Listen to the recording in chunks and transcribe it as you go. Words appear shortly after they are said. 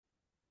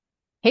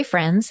Hey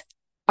friends,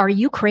 are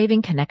you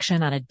craving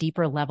connection on a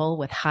deeper level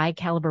with high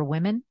caliber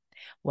women?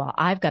 Well,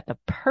 I've got the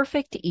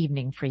perfect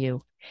evening for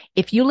you.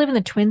 If you live in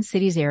the Twin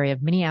Cities area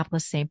of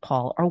Minneapolis, St.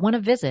 Paul, or want to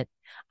visit,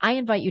 I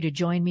invite you to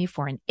join me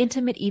for an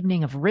intimate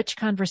evening of rich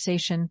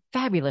conversation,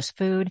 fabulous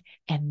food,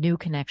 and new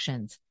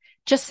connections.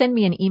 Just send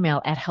me an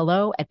email at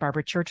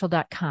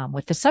hello@barbarachurchill.com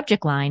with the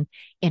subject line,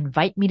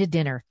 invite me to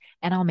dinner,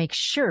 and I'll make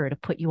sure to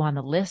put you on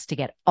the list to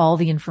get all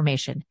the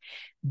information.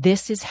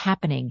 This is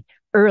happening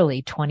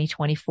early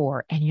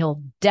 2024, and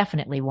you'll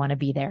definitely want to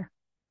be there.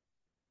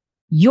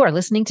 You are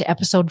listening to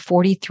episode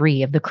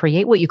 43 of the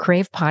Create What You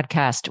Crave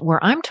podcast,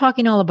 where I'm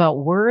talking all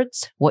about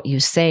words, what you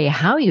say,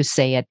 how you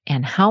say it,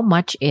 and how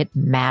much it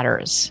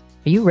matters.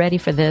 Are you ready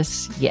for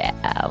this? Yeah,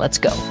 let's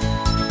go.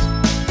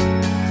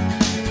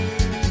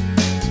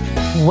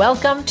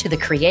 Welcome to the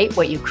Create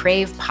What You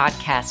Crave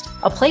podcast,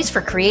 a place for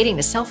creating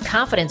the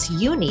self-confidence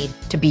you need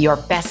to be your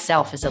best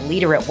self as a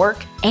leader at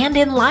work and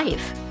in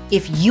life.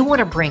 If you want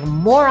to bring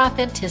more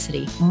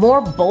authenticity, more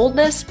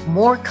boldness,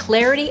 more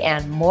clarity,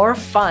 and more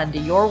fun to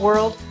your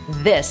world,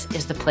 this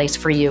is the place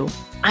for you.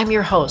 I'm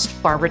your host,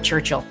 Barbara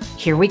Churchill.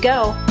 Here we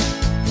go.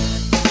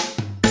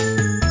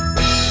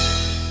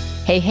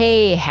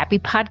 Hey, happy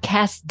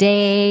podcast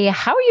day.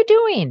 How are you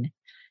doing?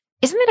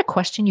 Isn't that a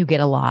question you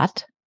get a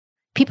lot?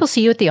 People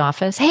see you at the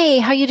office. Hey,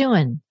 how you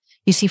doing?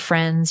 You see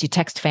friends, you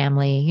text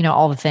family,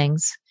 all the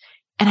things.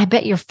 And I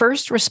bet your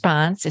first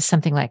response is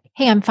something like,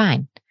 hey, I'm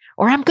fine,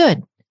 or I'm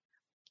good.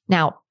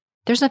 Now,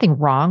 there's nothing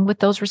wrong with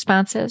those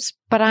responses,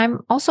 but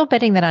I'm also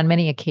betting that on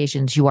many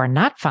occasions you are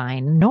not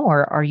fine,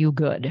 nor are you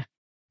good.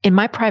 In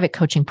my private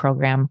coaching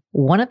program,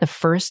 one of the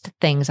first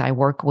things I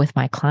work with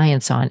my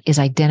clients on is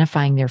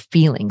identifying their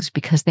feelings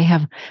because they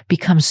have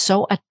become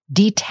so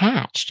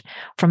detached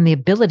from the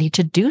ability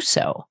to do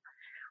so.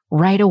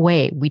 Right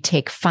away, we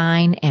take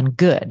fine and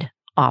good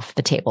off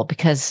the table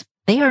because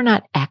they are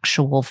not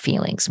actual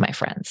feelings, my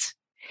friends.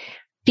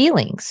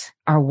 Feelings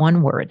are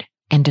one word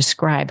and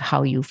describe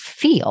how you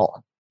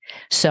feel.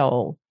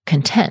 So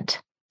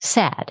content,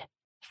 sad,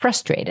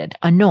 frustrated,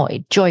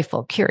 annoyed,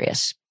 joyful,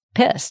 curious,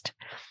 pissed.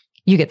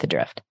 You get the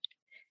drift.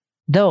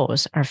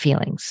 Those are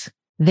feelings.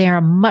 They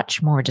are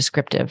much more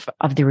descriptive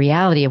of the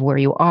reality of where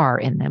you are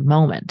in the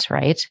moment,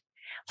 right?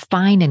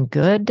 Fine and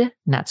good,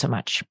 not so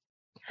much.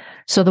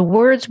 So the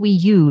words we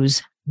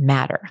use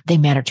matter. They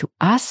matter to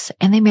us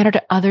and they matter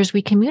to others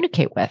we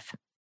communicate with.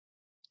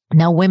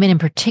 Now, women in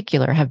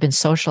particular have been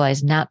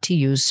socialized not to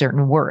use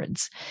certain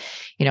words,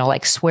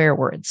 like swear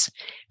words,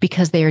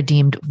 because they are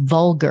deemed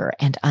vulgar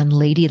and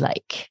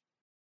unladylike.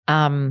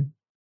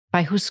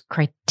 By whose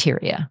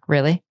criteria,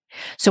 really?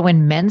 So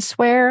when men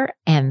swear,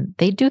 and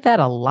they do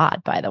that a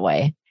lot, by the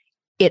way,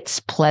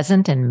 it's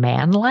pleasant and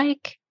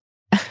manlike.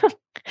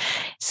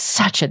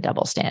 Such a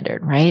double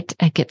standard, right?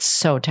 I get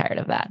so tired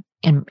of that.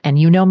 And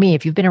you know me,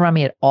 if you've been around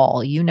me at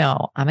all,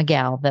 I'm a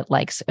gal that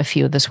likes a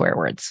few of the swear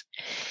words.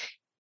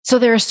 So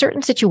there are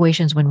certain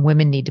situations when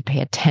women need to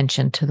pay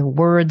attention to the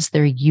words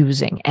they're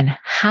using and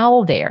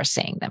how they are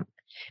saying them,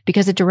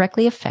 because it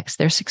directly affects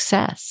their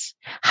success,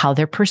 how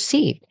they're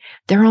perceived,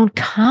 their own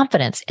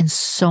confidence, and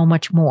so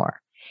much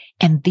more.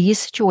 And these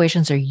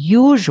situations are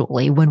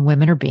usually when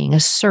women are being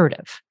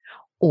assertive,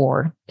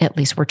 or at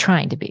least we're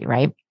trying to be,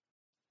 right?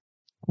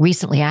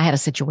 Recently, I had a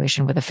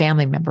situation with a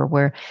family member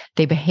where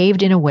they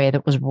behaved in a way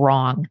that was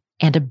wrong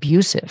and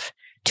abusive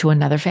to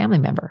another family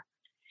member.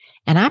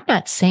 And I'm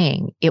not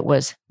saying it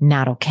was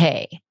not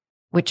okay,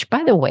 which,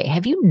 by the way,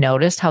 have you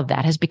noticed how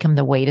that has become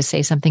the way to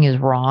say something is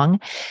wrong?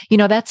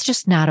 That's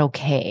just not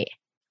okay,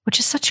 which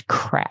is such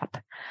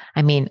crap.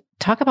 I mean,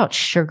 talk about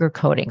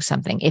sugarcoating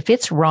something. If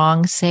it's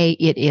wrong, say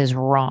it is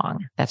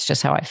wrong. That's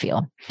just how I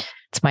feel.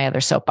 It's my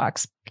other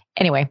soapbox.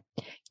 Anyway,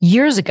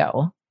 years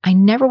ago, I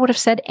never would have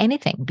said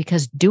anything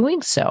because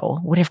doing so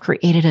would have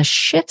created a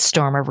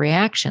shitstorm of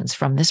reactions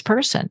from this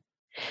person.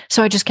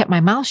 So I just kept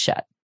my mouth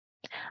shut.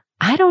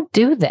 I don't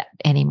do that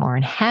anymore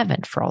and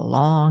haven't for a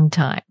long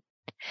time.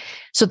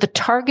 So the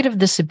target of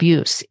this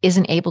abuse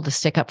isn't able to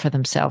stick up for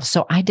themselves,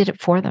 so I did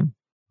it for them.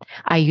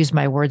 I use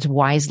my words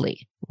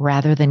wisely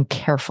rather than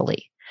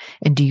carefully.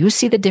 And do you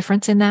see the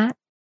difference in that?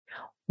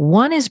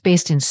 One is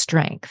based in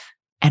strength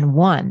and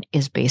one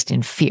is based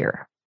in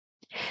fear.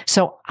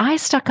 So I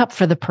stuck up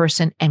for the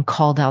person and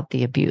called out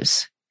the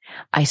abuse.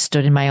 I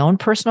stood in my own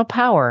personal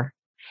power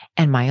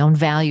and my own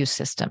value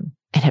system,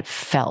 and it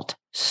felt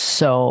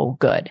so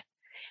good.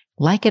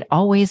 Like it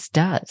always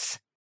does.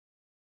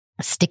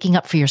 Sticking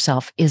up for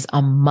yourself is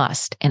a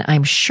must. And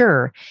I'm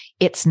sure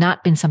it's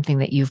not been something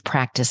that you've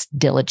practiced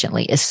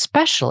diligently,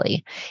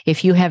 especially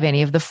if you have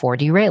any of the 4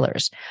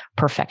 derailers: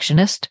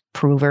 perfectionist,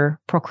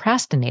 prover,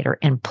 procrastinator,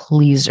 and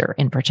pleaser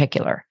in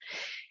particular.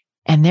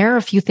 And there are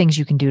a few things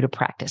you can do to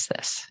practice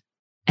this.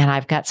 And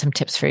I've got some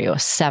tips for you,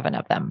 7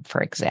 of them,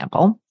 for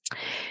example.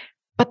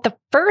 But the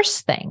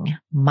first thing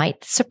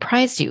might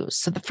surprise you.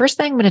 So the first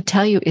thing I'm going to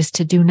tell you is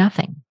to do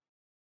nothing.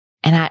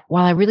 And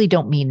while I really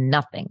don't mean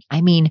nothing,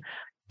 I mean,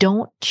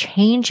 don't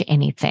change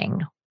anything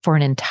for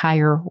an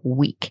entire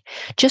week.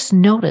 Just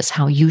notice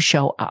how you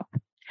show up.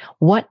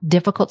 what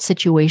difficult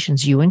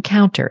situations you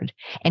encountered,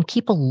 and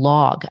keep a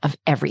log of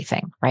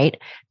everything, right?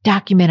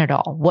 Document it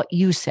all, what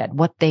you said,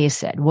 what they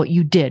said, what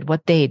you did,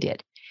 what they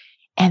did.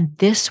 And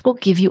this will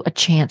give you a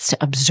chance to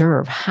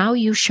observe how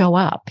you show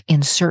up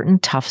in certain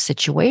tough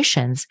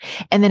situations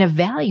and then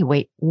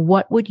evaluate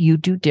what would you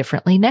do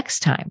differently next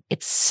time.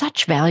 It's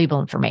such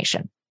valuable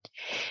information.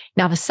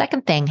 Now, the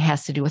second thing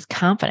has to do with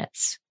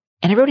confidence.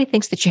 And everybody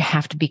thinks that you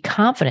have to be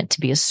confident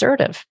to be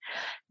assertive.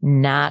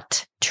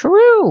 Not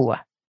true.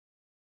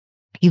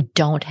 You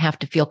don't have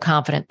to feel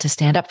confident to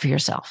stand up for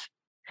yourself.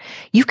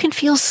 You can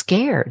feel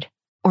scared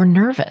or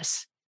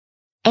nervous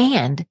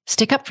and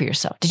stick up for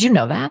yourself. Did you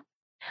know that?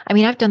 I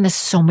mean, I've done this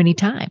so many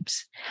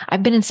times.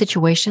 I've been in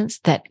situations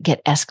that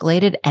get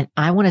escalated and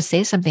I want to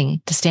say something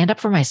to stand up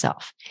for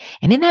myself.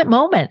 And in that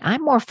moment,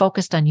 I'm more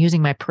focused on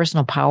using my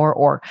personal power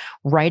or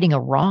righting a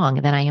wrong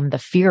than I am the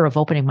fear of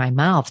opening my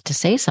mouth to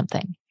say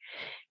something.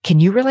 Can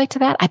you relate to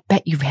that? I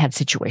bet you've had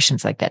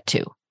situations like that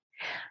too.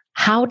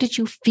 How did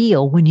you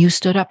feel when you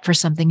stood up for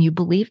something you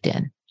believed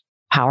in?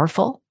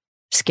 Powerful,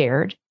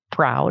 scared,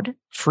 proud,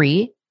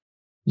 free?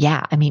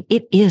 Yeah, I mean,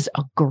 it is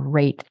a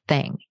great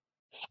thing.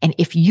 And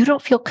if you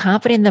don't feel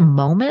confident in the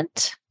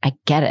moment, I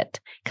get it,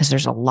 because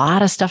there's a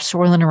lot of stuff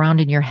swirling around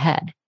in your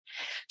head.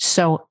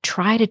 So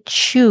try to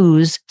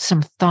choose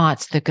some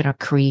thoughts that are going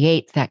to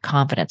create that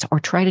confidence, or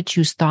try to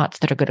choose thoughts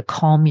that are going to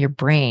calm your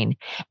brain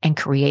and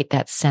create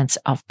that sense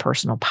of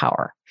personal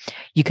power.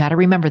 You got to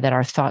remember that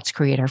our thoughts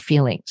create our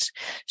feelings.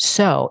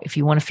 So if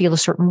you want to feel a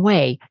certain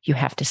way, you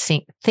have to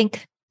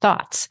think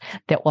thoughts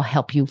that will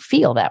help you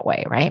feel that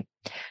way, right?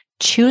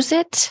 Choose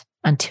it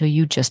until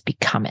you just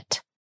become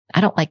it. I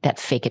don't like that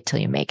fake it till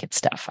you make it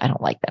stuff. I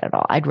don't like that at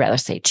all. I'd rather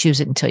say choose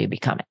it until you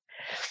become it.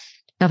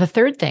 Now, the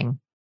third thing,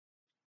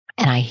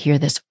 and I hear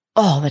this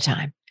all the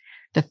time,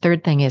 the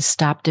third thing is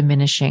stop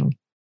diminishing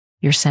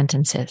your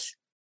sentences.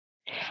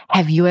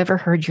 Have you ever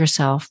heard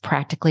yourself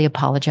practically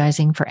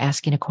apologizing for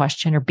asking a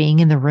question or being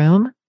in the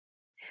room?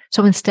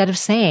 So instead of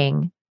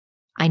saying,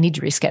 I need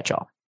to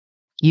reschedule,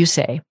 you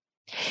say,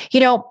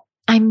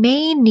 I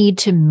may need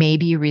to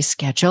maybe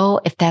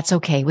reschedule if that's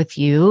okay with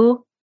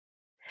you.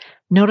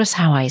 Notice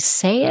how I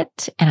say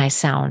it, and I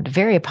sound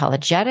very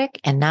apologetic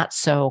and not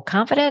so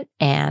confident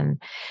and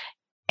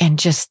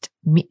just,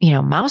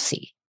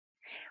 mousy.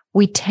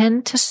 We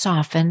tend to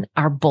soften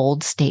our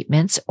bold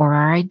statements or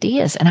our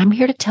ideas. And I'm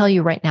here to tell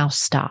you right now,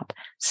 stop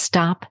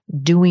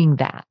doing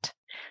that.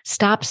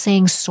 Stop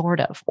saying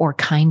sort of or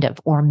kind of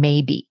or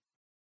maybe.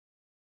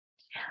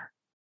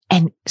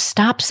 And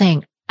stop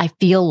saying, I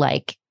feel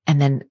like,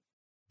 and then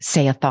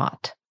say a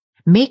thought.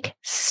 Make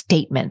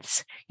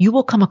statements. You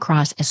will come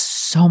across as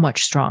so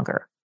much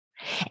stronger.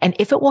 And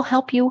if it will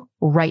help you,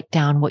 write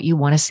down what you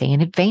want to say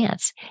in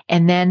advance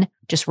and then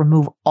just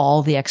remove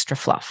all the extra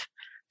fluff.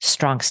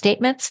 Strong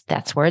statements,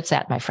 that's where it's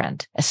at, my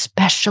friend,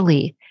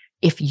 especially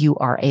if you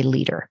are a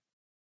leader.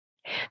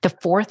 The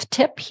fourth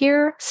tip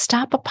here,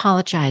 stop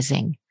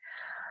apologizing.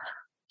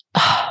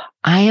 I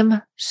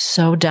am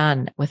so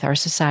done with our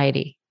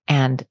society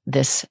and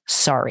this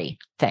sorry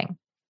thing.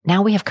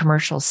 Now we have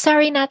commercials.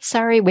 Sorry, not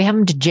sorry. We have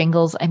them to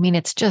jingles. I mean,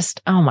 it's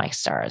just, oh my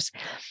stars.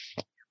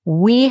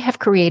 We have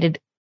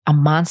created a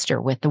monster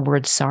with the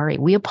word sorry.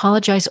 We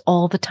apologize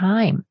all the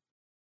time.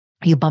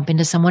 You bump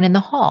into someone in the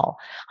hall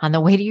on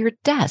the way to your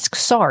desk.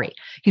 Sorry.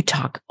 You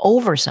talk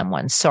over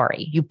someone.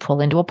 Sorry. You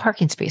pull into a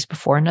parking space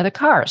before another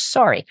car.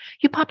 Sorry.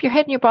 You pop your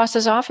head in your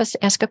boss's office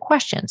to ask a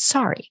question.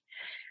 Sorry.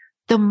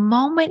 The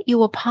moment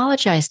you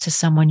apologize to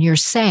someone, you're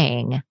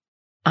saying,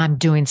 I'm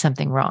doing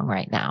something wrong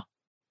right now.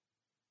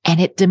 And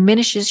it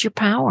diminishes your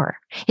power.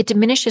 It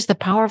diminishes the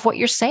power of what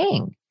you're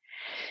saying.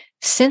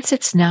 Since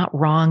it's not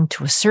wrong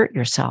to assert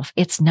yourself,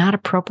 it's not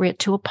appropriate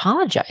to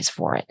apologize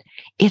for it.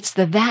 It's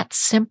that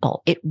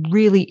simple. It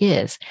really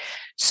is.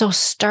 So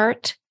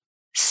start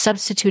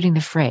substituting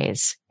the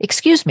phrase,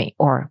 excuse me,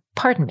 or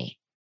pardon me.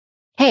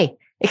 Hey,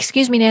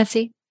 excuse me,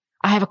 Nancy.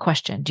 I have a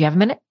question. Do you have a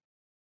minute?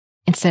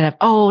 Instead of,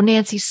 oh,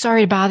 Nancy,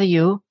 sorry to bother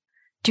you.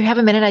 Do you have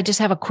a minute? I just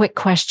have a quick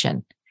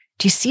question.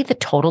 Do you see the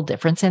total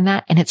difference in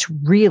that? And it's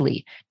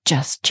really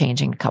just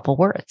changing a couple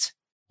words.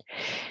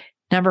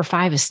 Number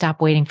 5 is stop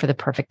waiting for the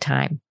perfect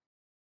time.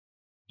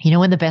 You know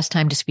when the best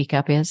time to speak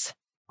up is?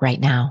 Right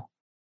now,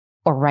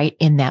 or right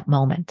in that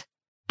moment.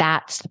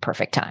 That's the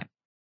perfect time.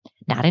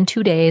 Not in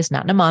 2 days,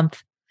 not in a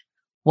month,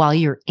 while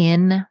you're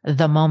in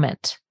the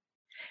moment.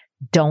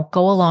 Don't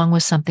go along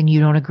with something you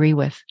don't agree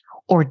with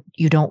or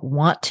you don't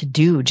want to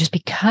do just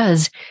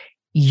because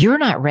you're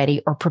not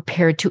ready or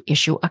prepared to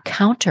issue a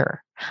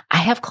counter. I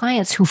have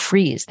clients who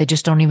freeze. They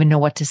just don't even know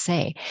what to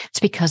say. It's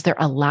because they're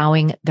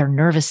allowing their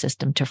nervous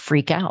system to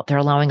freak out. They're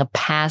allowing a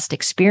past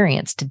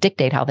experience to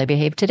dictate how they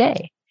behave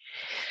today.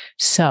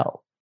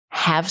 So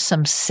have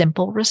some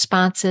simple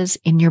responses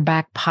in your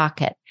back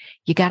pocket.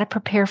 You got to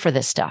prepare for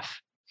this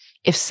stuff.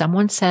 If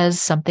someone says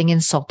something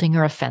insulting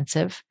or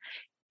offensive,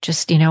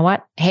 just, you know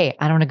what? Hey,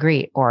 I don't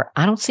agree, or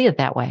I don't see it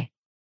that way.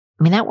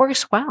 I mean, that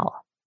works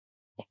well.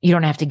 You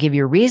don't have to give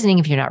your reasoning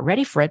if you're not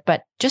ready for it,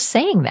 but just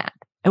saying that,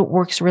 it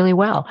works really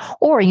well.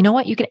 Or you know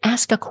what? You can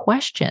ask a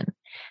question.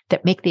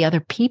 that make the other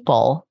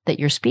people that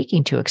you're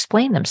speaking to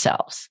explain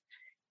themselves.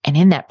 And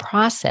in that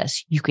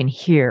process, you can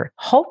hear,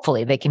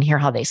 hopefully they can hear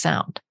how they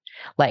sound.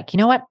 Like, you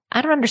know what?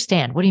 I don't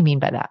understand. What do you mean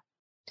by that?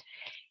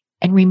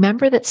 And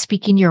remember that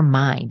speaking your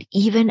mind,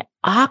 even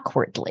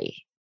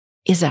awkwardly,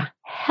 is a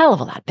hell of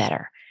a lot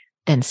better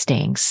than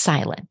staying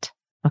silent.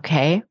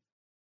 Okay?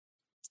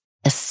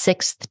 A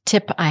sixth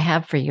tip I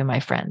have for you, my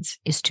friends,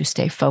 is to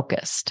stay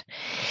focused.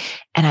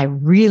 And I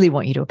really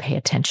want you to pay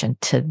attention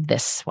to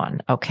this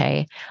one,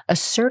 okay?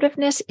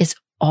 Assertiveness is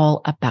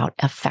all about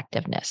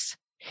effectiveness.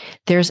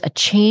 There's a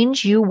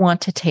change you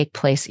want to take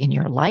place in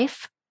your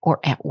life or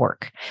at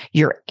work.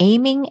 You're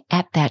aiming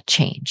at that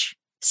change.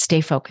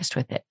 Stay focused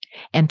with it.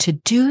 And to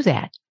do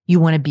that, you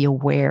want to be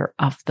aware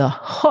of the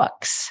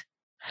hooks,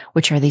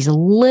 which are these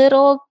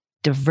little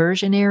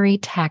diversionary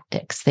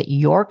tactics that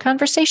your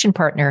conversation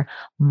partner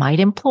might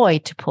employ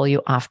to pull you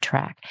off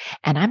track.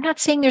 And I'm not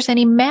saying there's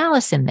any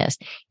malice in this.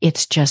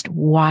 It's just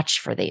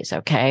watch for these,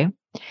 okay?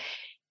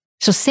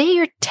 So say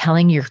you're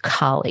telling your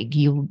colleague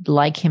you'd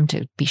like him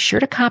to be sure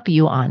to copy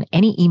you on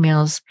any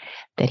emails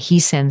that he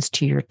sends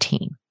to your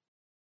team.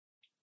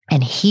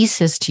 And he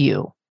says to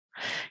you,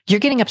 "You're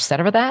getting upset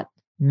over that?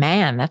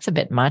 Man, that's a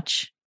bit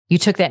much. You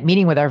took that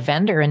meeting with our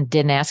vendor and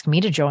didn't ask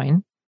me to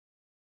join."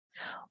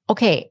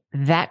 Okay,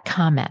 that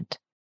comment,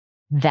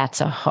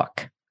 that's a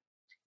hook.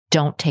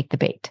 Don't take the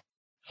bait.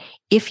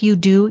 If you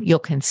do, you'll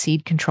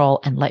concede control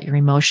and let your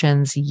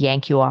emotions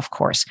yank you off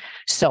course.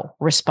 So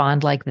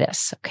respond like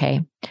this,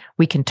 okay?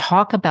 We can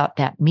talk about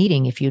that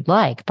meeting if you'd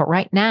like, but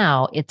right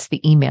now it's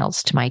the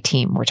emails to my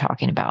team we're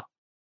talking about.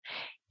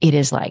 It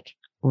is like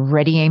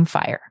ready, aim,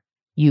 fire.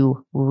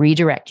 You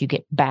redirect, you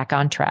get back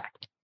on track,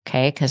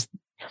 okay? Because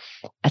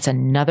that's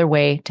another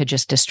way to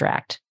just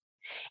distract.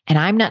 And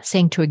I'm not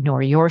saying to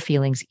ignore your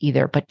feelings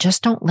either, but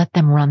just don't let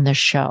them run the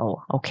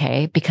show,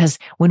 okay? Because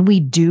when we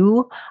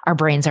do, our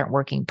brains aren't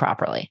working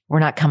properly. We're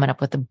not coming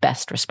up with the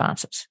best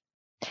responses.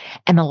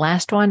 And the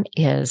last one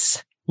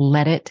is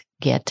let it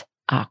get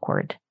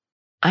awkward.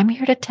 I'm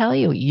here to tell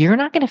you, you're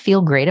not going to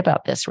feel great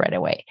about this right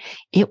away.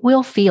 It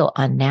will feel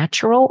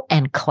unnatural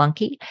and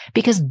clunky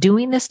because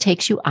doing this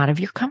takes you out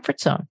of your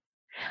comfort zone.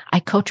 I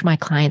coach my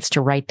clients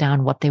to write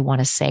down what they want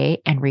to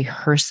say and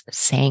rehearse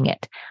saying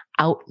it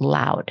out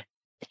loud.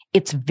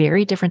 It's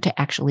very different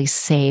to actually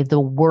say the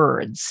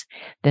words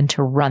than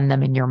to run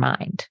them in your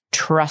mind.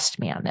 Trust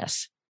me on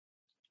this.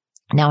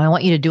 Now, I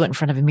want you to do it in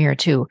front of a mirror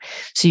too,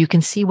 so you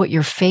can see what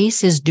your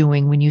face is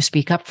doing when you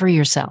speak up for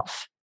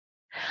yourself.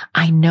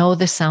 I know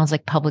this sounds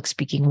like public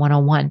speaking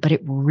 101, but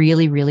it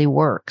really, really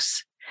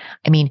works.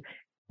 I mean,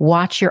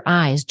 watch your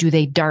eyes. Do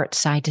they dart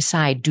side to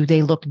side? Do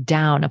they look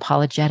down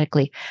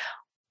apologetically?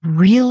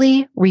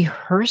 Really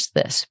rehearse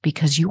this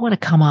because you want to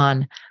come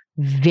on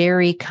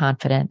very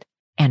confident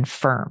and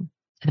firm.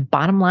 The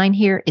bottom line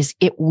here is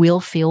it will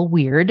feel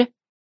weird,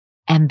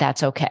 and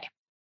that's okay.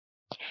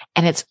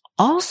 And it's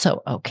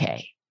also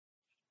okay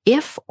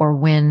if or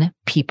when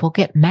people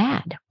get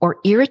mad or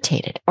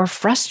irritated or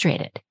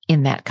frustrated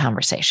in that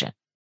conversation.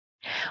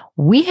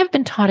 We have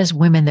been taught as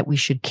women that we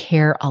should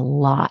care a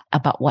lot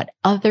about what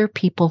other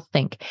people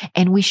think,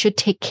 and we should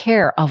take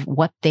care of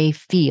what they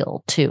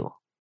feel too.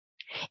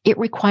 It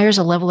requires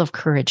a level of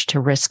courage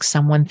to risk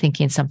someone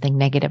thinking something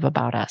negative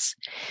about us.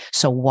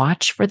 So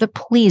watch for the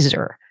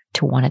pleaser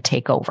to want to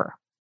take over.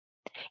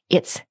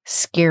 It's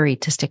scary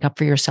to stick up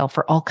for yourself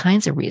for all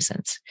kinds of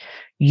reasons.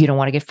 You don't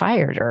want to get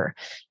fired, or,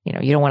 you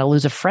don't want to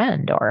lose a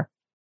friend, or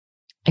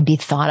be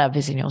thought of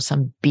as,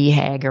 some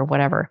BHAG or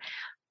whatever.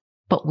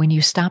 But when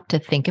you stop to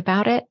think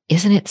about it,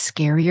 isn't it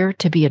scarier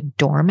to be a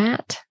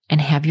doormat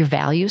and have your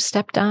values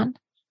stepped on?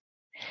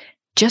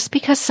 Just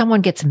because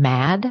someone gets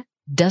mad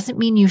doesn't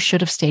mean you should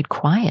have stayed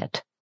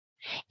quiet.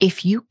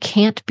 If you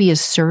can't be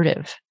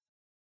assertive,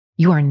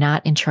 you are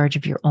not in charge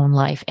of your own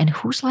life. And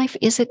whose life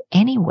is it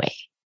anyway?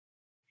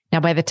 Now,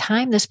 by the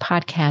time this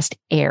podcast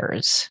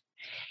airs,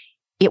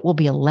 it will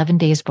be 11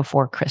 days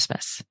before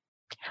Christmas.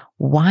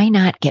 Why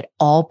not get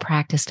all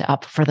practiced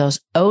up for those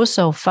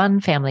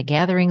oh-so-fun family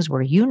gatherings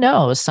where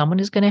someone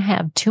is going to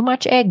have too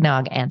much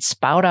eggnog and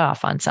spout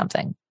off on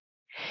something?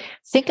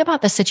 Think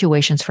about the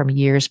situations from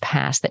years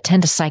past that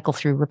tend to cycle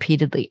through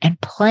repeatedly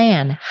and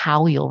plan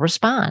how you'll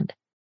respond.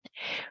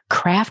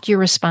 Craft your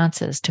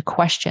responses to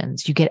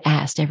questions you get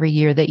asked every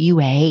year that you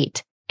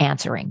hate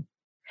answering.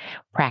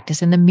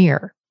 Practice in the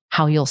mirror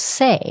how you'll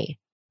say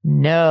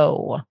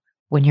no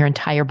when your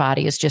entire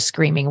body is just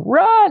screaming,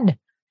 run.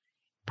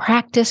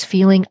 Practice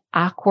feeling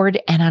awkward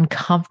and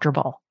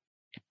uncomfortable.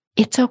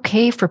 It's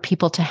okay for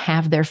people to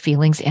have their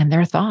feelings and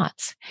their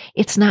thoughts.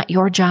 It's not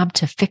your job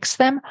to fix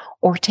them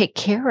or take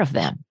care of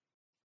them.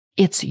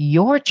 It's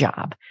your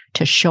job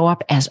to show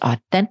up as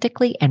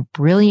authentically and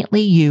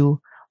brilliantly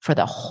you for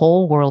the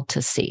whole world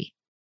to see.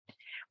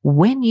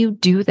 When you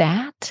do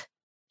that,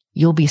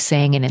 you'll be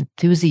saying an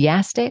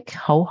enthusiastic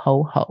ho,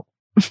 ho, ho.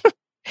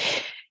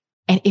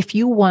 And if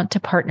you want to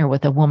partner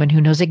with a woman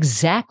who knows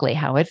exactly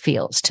how it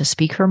feels to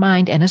speak her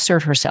mind and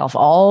assert herself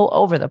all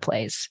over the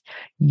place,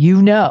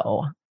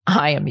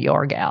 I am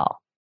your gal.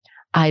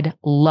 I'd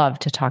love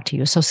to talk to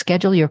you. So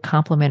schedule your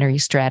complimentary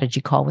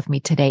strategy call with me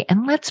today,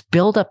 and let's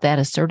build up that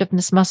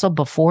assertiveness muscle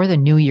before the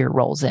new year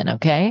rolls in,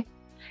 okay?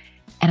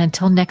 And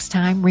until next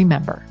time,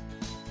 remember,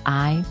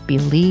 I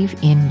believe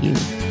in you.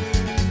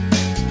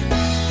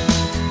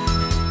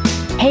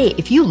 Hey,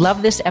 if you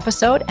love this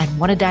episode and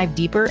want to dive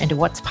deeper into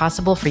what's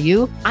possible for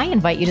you, I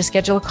invite you to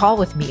schedule a call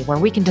with me where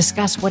we can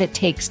discuss what it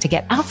takes to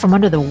get out from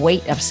under the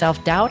weight of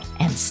self-doubt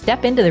and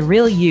step into the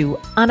real you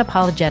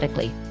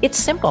unapologetically. It's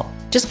simple.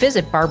 Just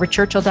visit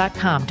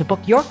barbarachurchill.com to book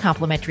your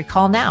complimentary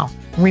call now.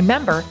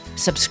 Remember,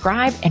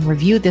 subscribe and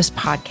review this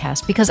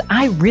podcast because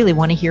I really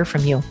want to hear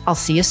from you. I'll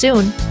see you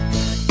soon.